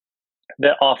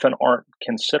 That often aren't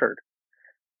considered.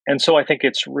 And so I think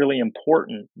it's really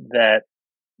important that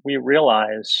we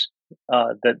realize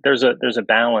that there's a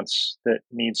balance that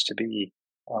needs to be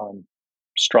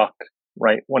struck,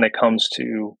 right, when it comes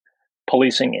to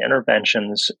policing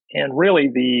interventions. And really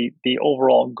the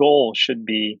overall goal should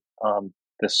be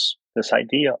this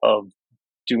idea of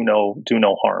do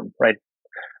no harm, right?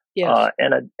 Yes.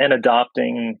 And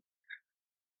adopting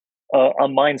a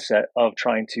mindset of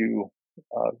trying to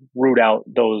root out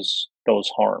those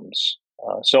harms.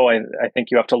 So I think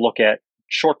you have to look at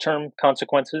short-term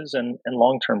consequences and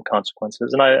long-term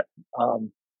consequences. And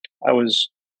I was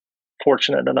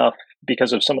fortunate enough,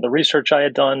 because of some of the research I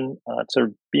had done, to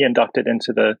be inducted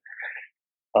into the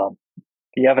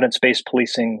Evidence-Based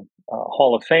Policing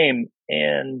Hall of Fame.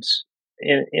 And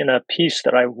in a piece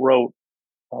that I wrote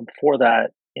for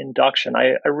that induction,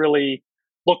 I really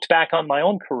looked back on my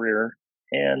own career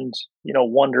and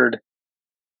wondered,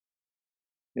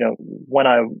 when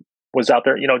I was out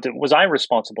there, was I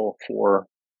responsible for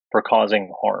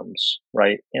causing harms,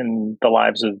 right, in the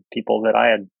lives of people that I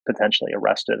had potentially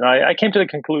arrested? And I came to the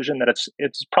conclusion that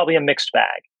it's probably a mixed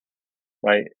bag,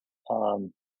 right?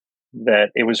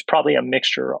 That it was probably a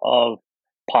mixture of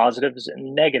positives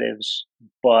and negatives,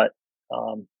 but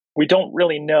we don't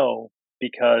really know,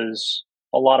 because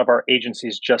a lot of our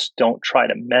agencies just don't try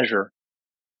to measure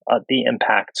the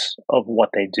impacts of what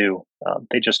they do.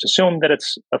 They just assume that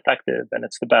it's effective and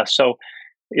it's the best. So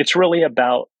it's really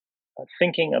about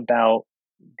thinking about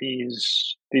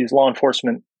these law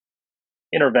enforcement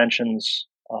interventions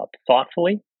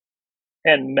thoughtfully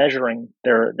and measuring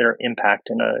their impact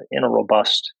in a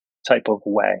robust type of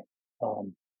way.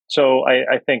 So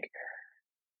I think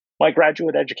my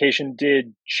graduate education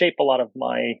did shape a lot of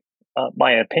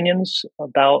my opinions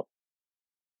about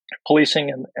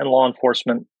policing and law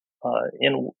enforcement,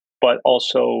 but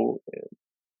also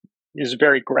is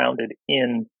very grounded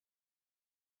in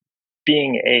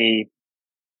being a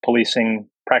policing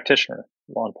practitioner,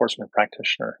 law enforcement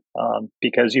practitioner,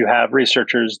 because you have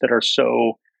researchers that are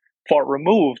so far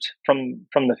removed from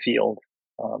the field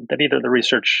that either the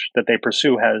research that they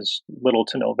pursue has little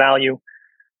to no value,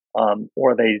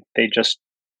 or they just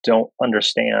don't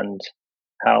understand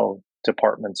how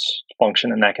departments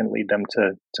function, and that can lead them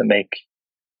to make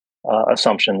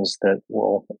assumptions that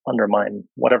will undermine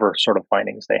whatever sort of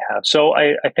findings they have. So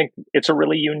I think it's a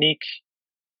really unique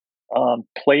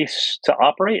place to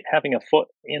operate, having a foot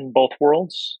in both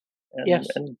worlds. And, Yes.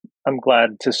 and I'm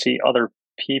glad to see other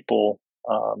people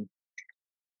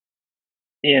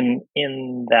in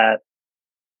that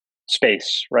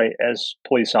space, right, as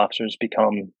police officers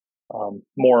become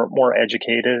more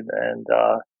educated. And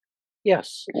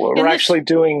Yes. we're actually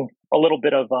doing a little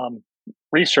bit of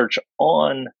research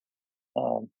on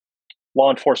law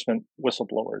enforcement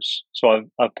whistleblowers. So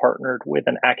I've partnered with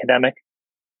an academic,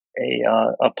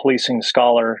 a policing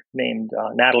scholar named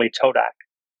Natalie Todak,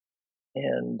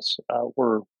 and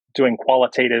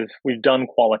we've done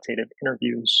qualitative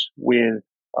interviews with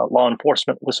law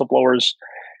enforcement whistleblowers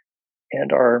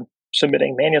and are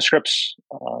submitting manuscripts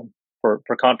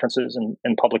for conferences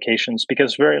and publications,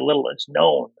 because very little is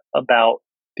known about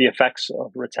the effects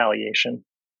of retaliation.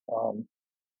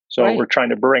 So Right. we're trying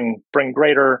to bring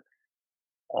greater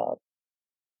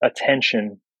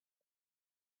attention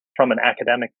from an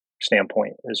academic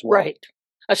standpoint as well. Right.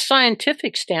 A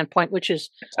scientific standpoint, which is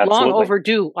long Absolutely.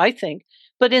 overdue, I think.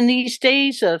 But in these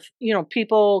days of,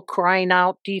 people crying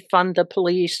out, defund the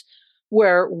police,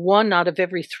 where 1 out of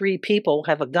every 3 people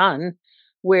have a gun,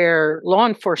 where law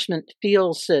enforcement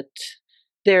feels that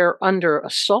they're under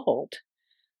assault,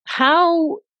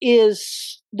 how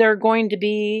is there going to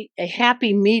be a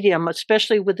happy medium,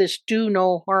 especially with this do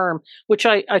no harm, which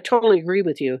I totally agree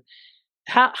with you?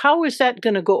 How is that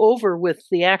going to go over with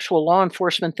the actual law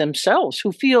enforcement themselves,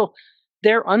 who feel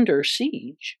they're under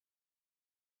siege?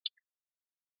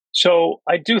 So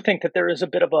I do think that there is a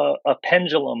bit of a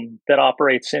pendulum that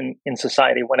operates in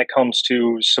society when it comes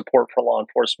to support for law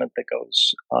enforcement that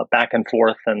goes back and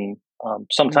forth, and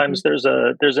sometimes there's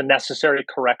a necessary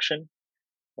correction,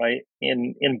 right,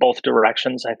 in both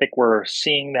directions. I think we're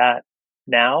seeing that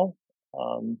now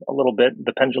a little bit,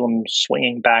 the pendulum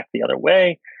swinging back the other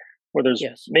way, where there's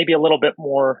maybe a little bit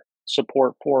more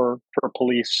support for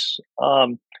police.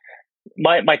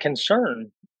 My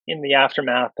concern in the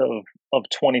aftermath of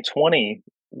 2020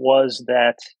 was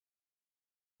that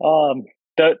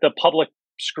the public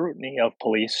scrutiny of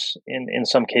police, in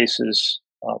some cases,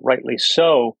 rightly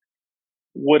so,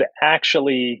 would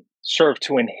actually serve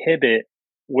to inhibit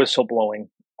whistleblowing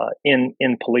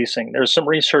in policing. There's some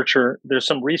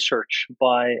research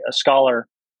by a scholar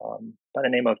by the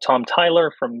name of Tom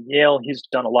Tyler from Yale. He's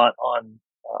done a lot on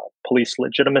police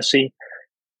legitimacy.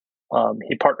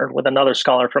 He partnered with another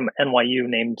scholar from NYU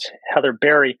named Heather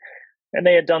Berry, and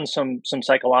they had done some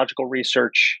psychological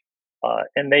research,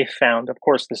 and they found, of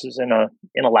course, this is in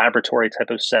a laboratory type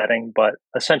of setting, but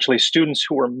essentially students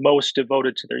who were most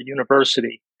devoted to their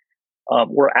university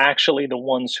were actually the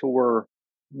ones who were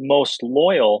most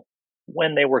loyal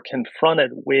when they were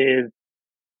confronted with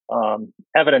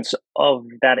evidence of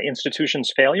that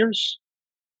institution's failures.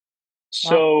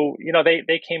 So,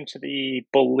 they came to the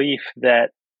belief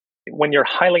that when you're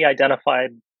highly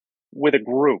identified with a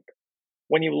group,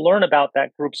 when you learn about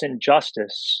that group's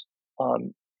injustice,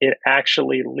 it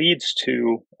actually leads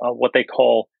to what they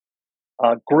call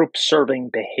group serving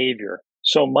behavior.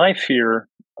 So my fear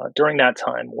during that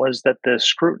time was that the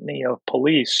scrutiny of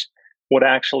police would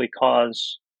actually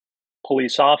cause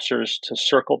police officers to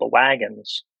circle the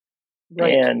wagons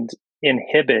and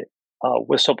inhibit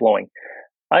whistleblowing.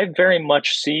 I very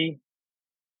much see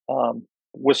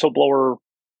whistleblower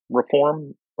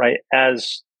reform, right,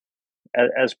 as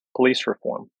police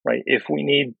reform, right? If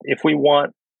we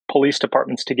want police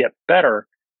departments to get better,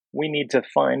 we need to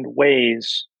find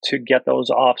ways to get those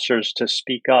officers to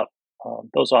speak up.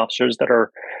 Those officers that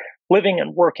are living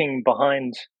and working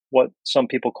behind what some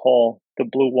people call the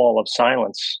blue wall of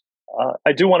silence.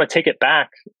 I do want to take it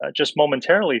back just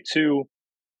momentarily to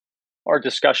our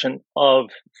discussion of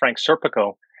Frank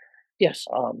Serpico. Yes.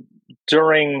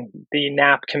 During the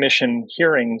Knapp Commission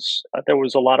hearings, there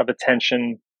was a lot of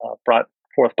attention brought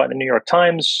forth by the New York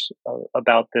Times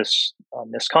about this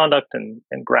misconduct and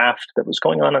graft that was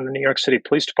going on in the New York City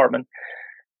Police Department.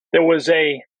 There was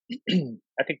I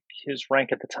think his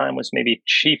rank at the time was maybe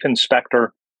chief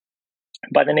inspector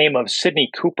by the name of Sidney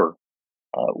Cooper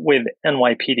with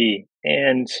NYPD.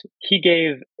 And he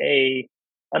gave an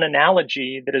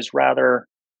analogy that is rather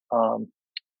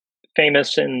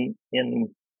famous in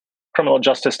criminal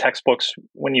justice textbooks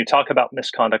when you talk about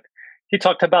misconduct. He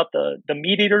talked about the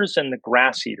meat eaters and the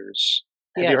grass eaters.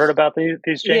 Have you heard about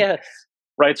these, Jane? Yes.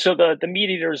 Right. So the meat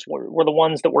eaters were the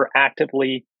ones that were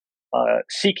actively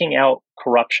seeking out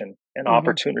corruption and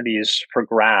opportunities for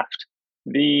graft.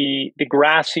 The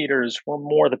grass eaters were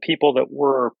more the people that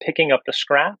were picking up the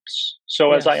scraps.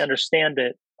 So as I understand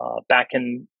it, back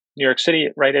in New York City,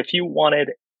 right, if you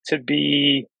wanted to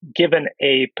be given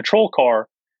a patrol car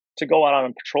to go out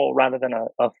on patrol rather than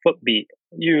a foot beat,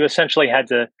 you essentially had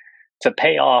to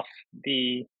pay off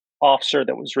the officer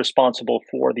that was responsible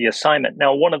for the assignment.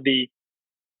 Now, one of the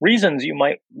reasons you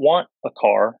might want a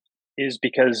car is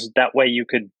because that way you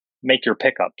could make your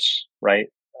pickups, right?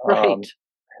 From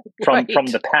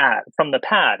the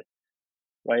pad,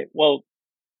 right? Well,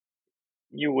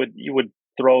 you would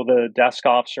throw the desk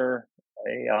officer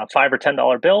a $5 or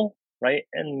 $10 bill, right?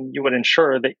 And you would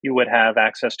ensure that you would have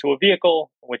access to a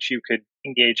vehicle which you could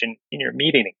engage in your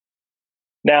meeting.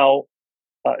 Now,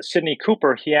 Sidney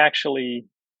Cooper, he actually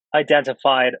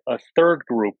identified a third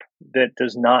group that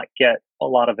does not get a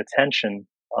lot of attention.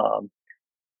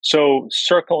 So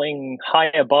circling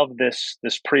high above this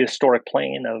prehistoric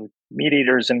plane of meat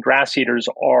eaters and grass eaters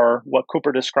are what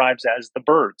Cooper describes as the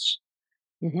birds.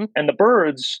 Mm-hmm. And the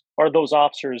birds are those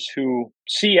officers who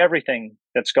see everything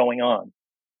that's going on,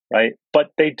 right?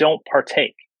 But they don't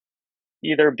partake,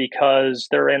 either because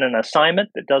they're in an assignment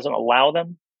that doesn't allow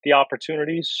them the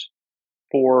opportunities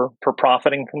for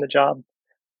profiting from the job,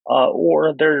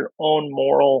 or their own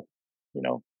moral,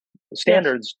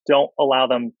 standards don't allow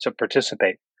them to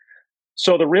participate.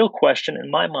 So the real question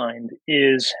in my mind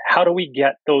is, how do we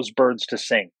get those birds to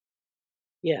sing?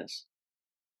 Yes.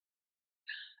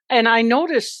 And I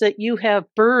noticed that you have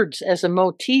birds as a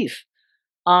motif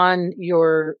on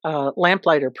your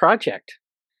lamplighter project.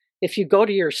 If you go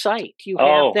to your site, you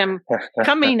have them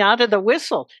coming out of the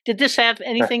whistle. Did this have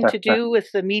anything to do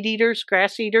with the meat eaters,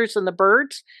 grass eaters, and the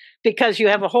birds? Because you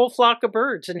have a whole flock of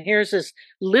birds, and here's this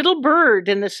little bird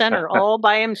in the center all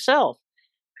by himself.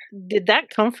 Did that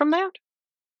come from that?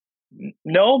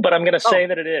 No, but I'm going to say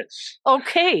that it is.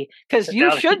 Okay, because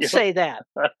you should say that.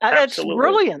 That's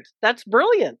brilliant. That's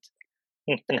brilliant.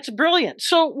 That's brilliant.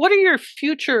 So what are your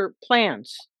future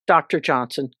plans, Dr.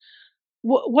 Johnson?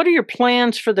 What are your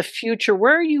plans for the future?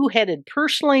 Where are you headed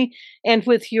personally and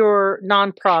with your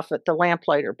nonprofit, the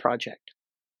Lamplighter Project?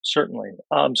 Certainly.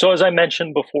 So as I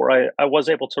mentioned before, I was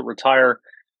able to retire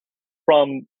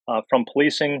from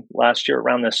policing last year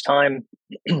around this time.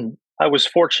 I was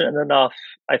fortunate enough,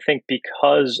 I think,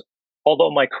 because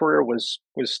although my career was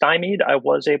stymied, I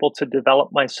was able to develop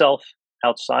myself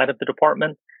outside of the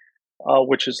department,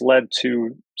 which has led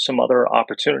to some other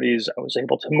opportunities. I was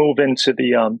able to move into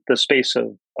the space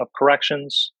of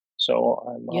corrections. So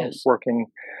I'm working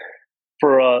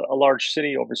for a large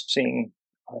city overseeing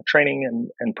training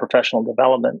and professional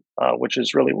development, which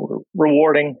is really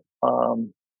rewarding,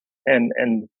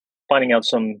 and finding out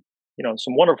some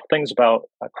wonderful things about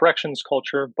corrections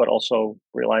culture, but also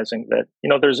realizing that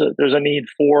there's a need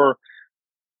for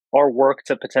our work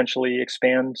to potentially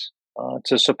expand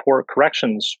to support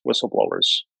corrections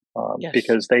whistleblowers,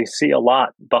 because they see a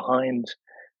lot behind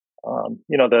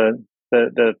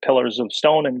the pillars of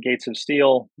stone and gates of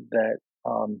steel that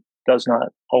does not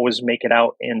always make it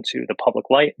out into the public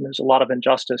light, and there's a lot of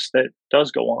injustice that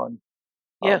does go on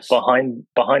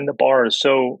behind the bars.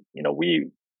 So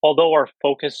although our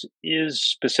focus is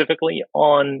specifically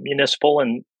on municipal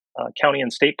and county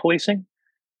and state policing,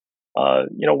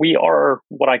 we are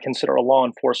what I consider a law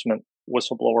enforcement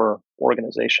whistleblower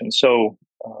organization. So,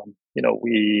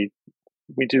 we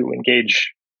do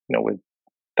engage, with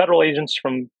federal agents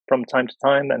from time to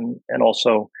time, and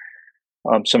also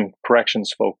some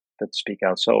corrections folk that speak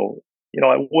out. So,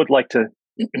 I would like to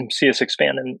see us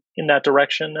expand in that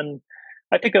direction, and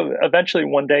I think eventually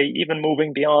one day even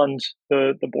moving beyond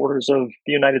the borders of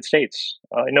the United States.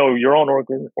 I know your own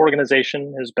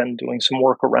organization has been doing some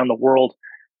work around the world.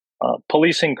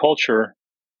 Policing culture,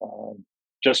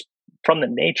 just from the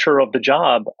nature of the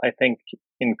job, I think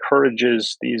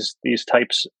encourages these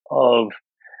types of,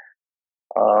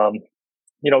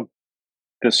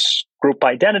 this group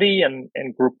identity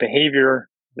and group behavior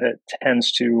that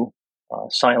tends to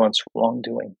silence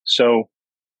wrongdoing. So,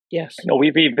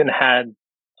 we've even had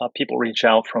people reach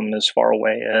out from as far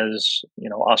away as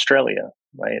Australia,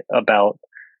 right, about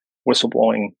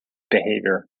whistleblowing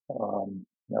behavior.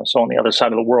 So on the other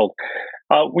side of the world,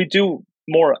 we do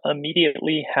more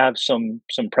immediately have some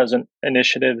present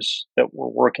initiatives that we're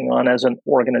working on as an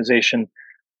organization.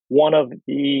 One of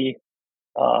the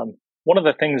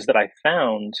things that I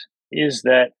found is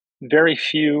that very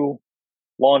few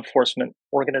law enforcement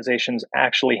organizations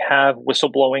actually have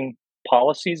whistleblowing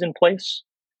policies in place.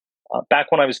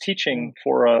 Back when I was teaching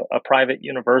for a private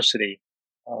university,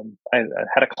 I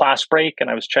had a class break and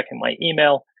I was checking my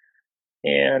email,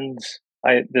 and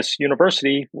this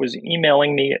university was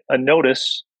emailing me a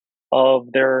notice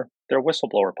of their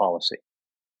whistleblower policy,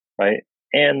 right?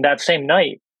 And that same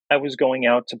night, I was going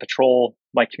out to patrol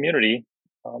my community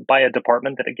by a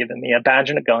department that had given me a badge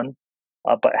and a gun,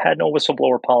 but had no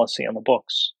whistleblower policy on the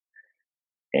books.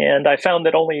 And I found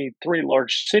that only 3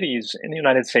 large cities in the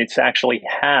United States actually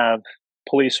have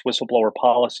police whistleblower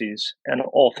policies, and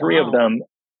all 3 of them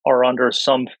are under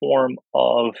some form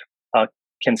of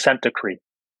consent decree,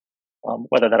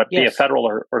 whether that be a federal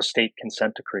or state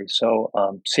consent decree. So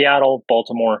Seattle,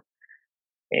 Baltimore,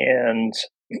 and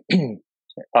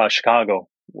Chicago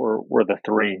were the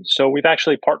 3. So we've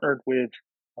actually partnered with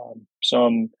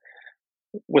some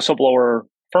whistleblower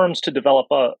firms to develop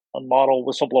a model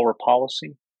whistleblower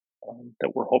policy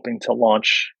that we're hoping to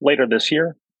launch later this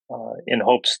year in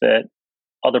hopes that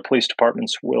other police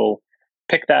departments will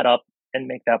pick that up and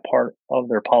make that part of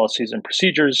their policies and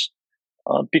procedures,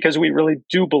 because we really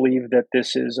do believe that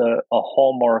this is a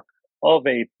hallmark of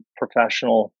a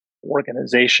professional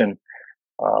organization.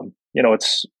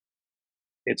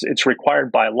 It's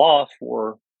required by law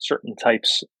for certain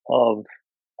types of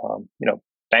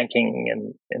banking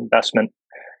and investment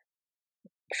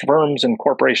firms and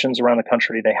corporations around the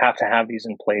country. They have to have these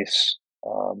in place,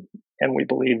 and we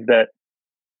believe that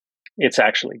it's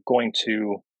actually going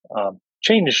to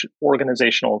change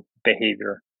organizational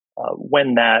behavior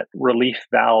when that relief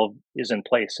valve is in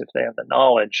place. If they have the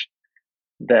knowledge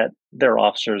that their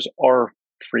officers are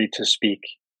free to speak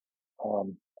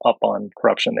up on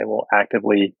corruption, they will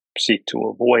actively seek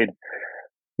to avoid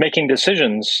making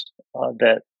decisions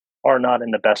that are not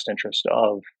in the best interest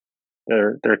of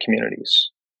their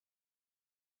communities.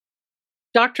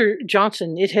 Dr.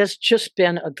 Johnson, it has just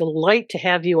been a delight to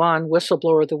have you on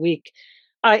Whistleblower of the Week.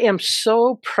 I am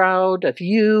so proud of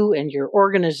you and your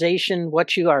organization,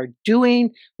 what you are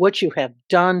doing, what you have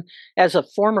done. As a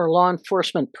former law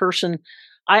enforcement person,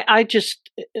 I just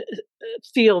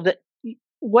feel that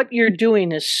what you're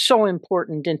doing is so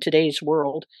important in today's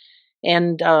world.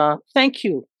 And thank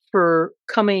you for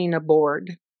coming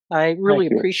aboard. I really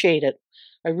appreciate it.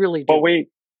 I really do.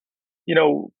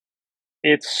 Well,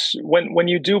 it's when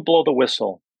you do blow the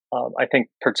whistle, I think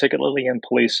particularly in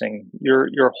policing,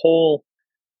 your whole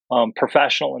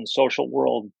professional and social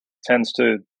world tends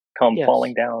to come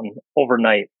falling down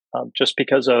overnight, just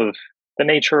because of the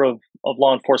nature of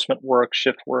law enforcement work,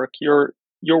 shift work. Your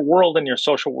world and your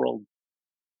social world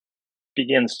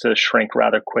begins to shrink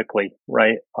rather quickly,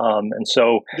 right? And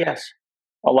so,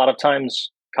 a lot of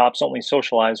times cops only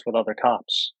socialize with other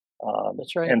cops.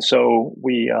 That's right. And so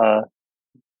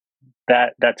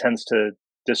that tends to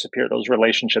disappear, those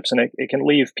relationships, and it can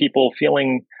leave people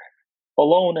feeling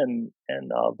alone and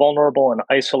vulnerable and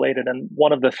isolated. And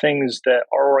one of the things that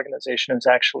our organization has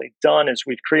actually done is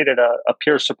we've created a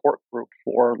peer support group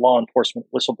for law enforcement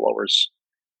whistleblowers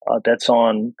that's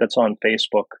on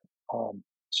Facebook.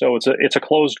 So it's a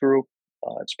closed group.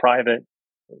 It's private.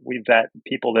 We vet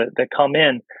people that come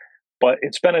in, but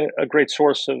it's been a great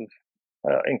source of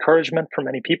encouragement for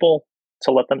many people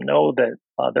to let them know that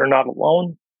they're not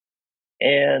alone.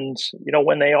 And,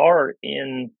 when they are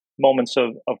in moments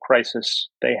of crisis,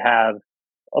 they have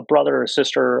a brother or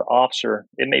sister officer,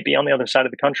 it may be on the other side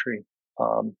of the country,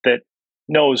 that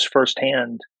knows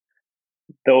firsthand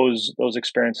those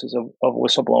experiences of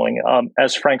whistleblowing.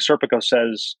 As Frank Serpico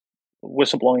says,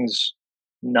 whistleblowing is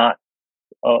not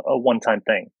a one-time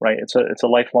thing, right? It's a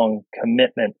lifelong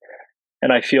commitment.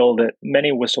 And I feel that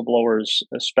many whistleblowers,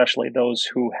 especially those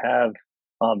who have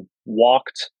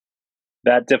walked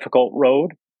that difficult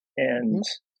road and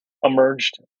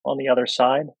emerged on the other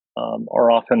side,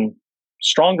 are often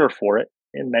stronger for it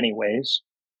in many ways,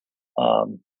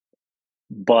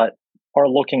 but are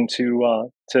looking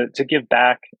to give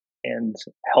back and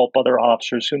help other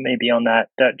officers who may be on that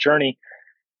journey.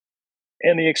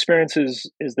 And the experience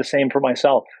is the same for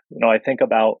myself. I think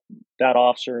about that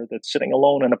officer that's sitting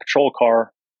alone in a patrol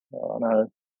car on a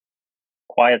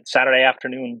quiet Saturday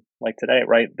afternoon like today,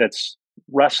 right? That's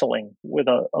wrestling with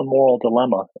a moral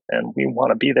dilemma, and we want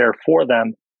to be there for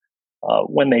them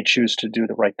when they choose to do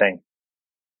the right thing.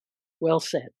 Well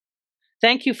said.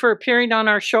 Thank you for appearing on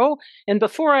our show. And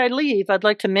before I leave, I'd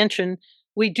like to mention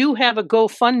we do have a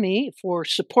GoFundMe for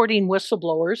supporting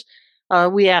whistleblowers.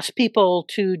 We ask people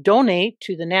to donate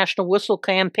to the National Whistle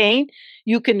Campaign.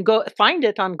 You can go find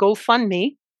it on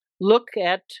GoFundMe. Look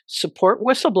at Support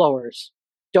Whistleblowers.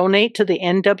 Donate to the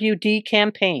NWD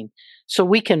campaign so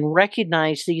we can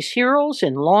recognize these heroes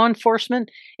in law enforcement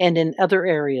and in other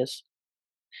areas.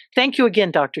 Thank you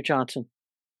again, Dr. Johnson.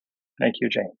 Thank you,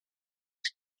 Jane.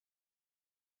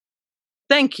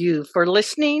 Thank you for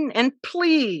listening, and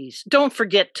please don't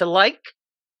forget to like,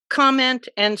 comment,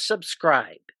 and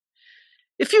subscribe.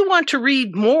 If you want to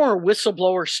read more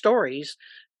whistleblower stories,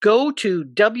 go to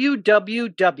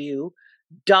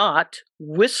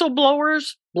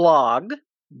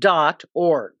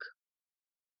www.whistleblowersblog.org.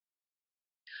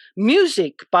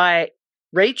 Music by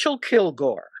Rachel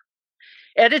Kilgore.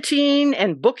 Editing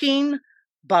and booking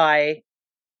by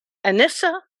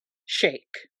Anissa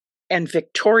Sheikh and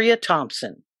Victoria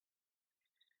Thompson.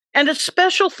 And a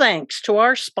special thanks to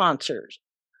our sponsors,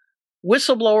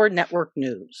 Whistleblower Network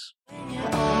News. When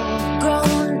you're all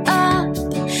grown up,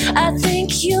 I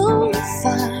think you'll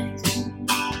find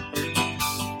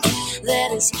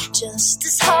that it's just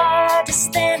as hard to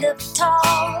stand up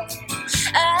tall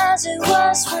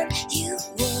was when you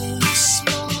were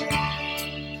small.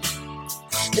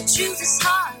 The truth is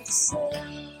hard to say.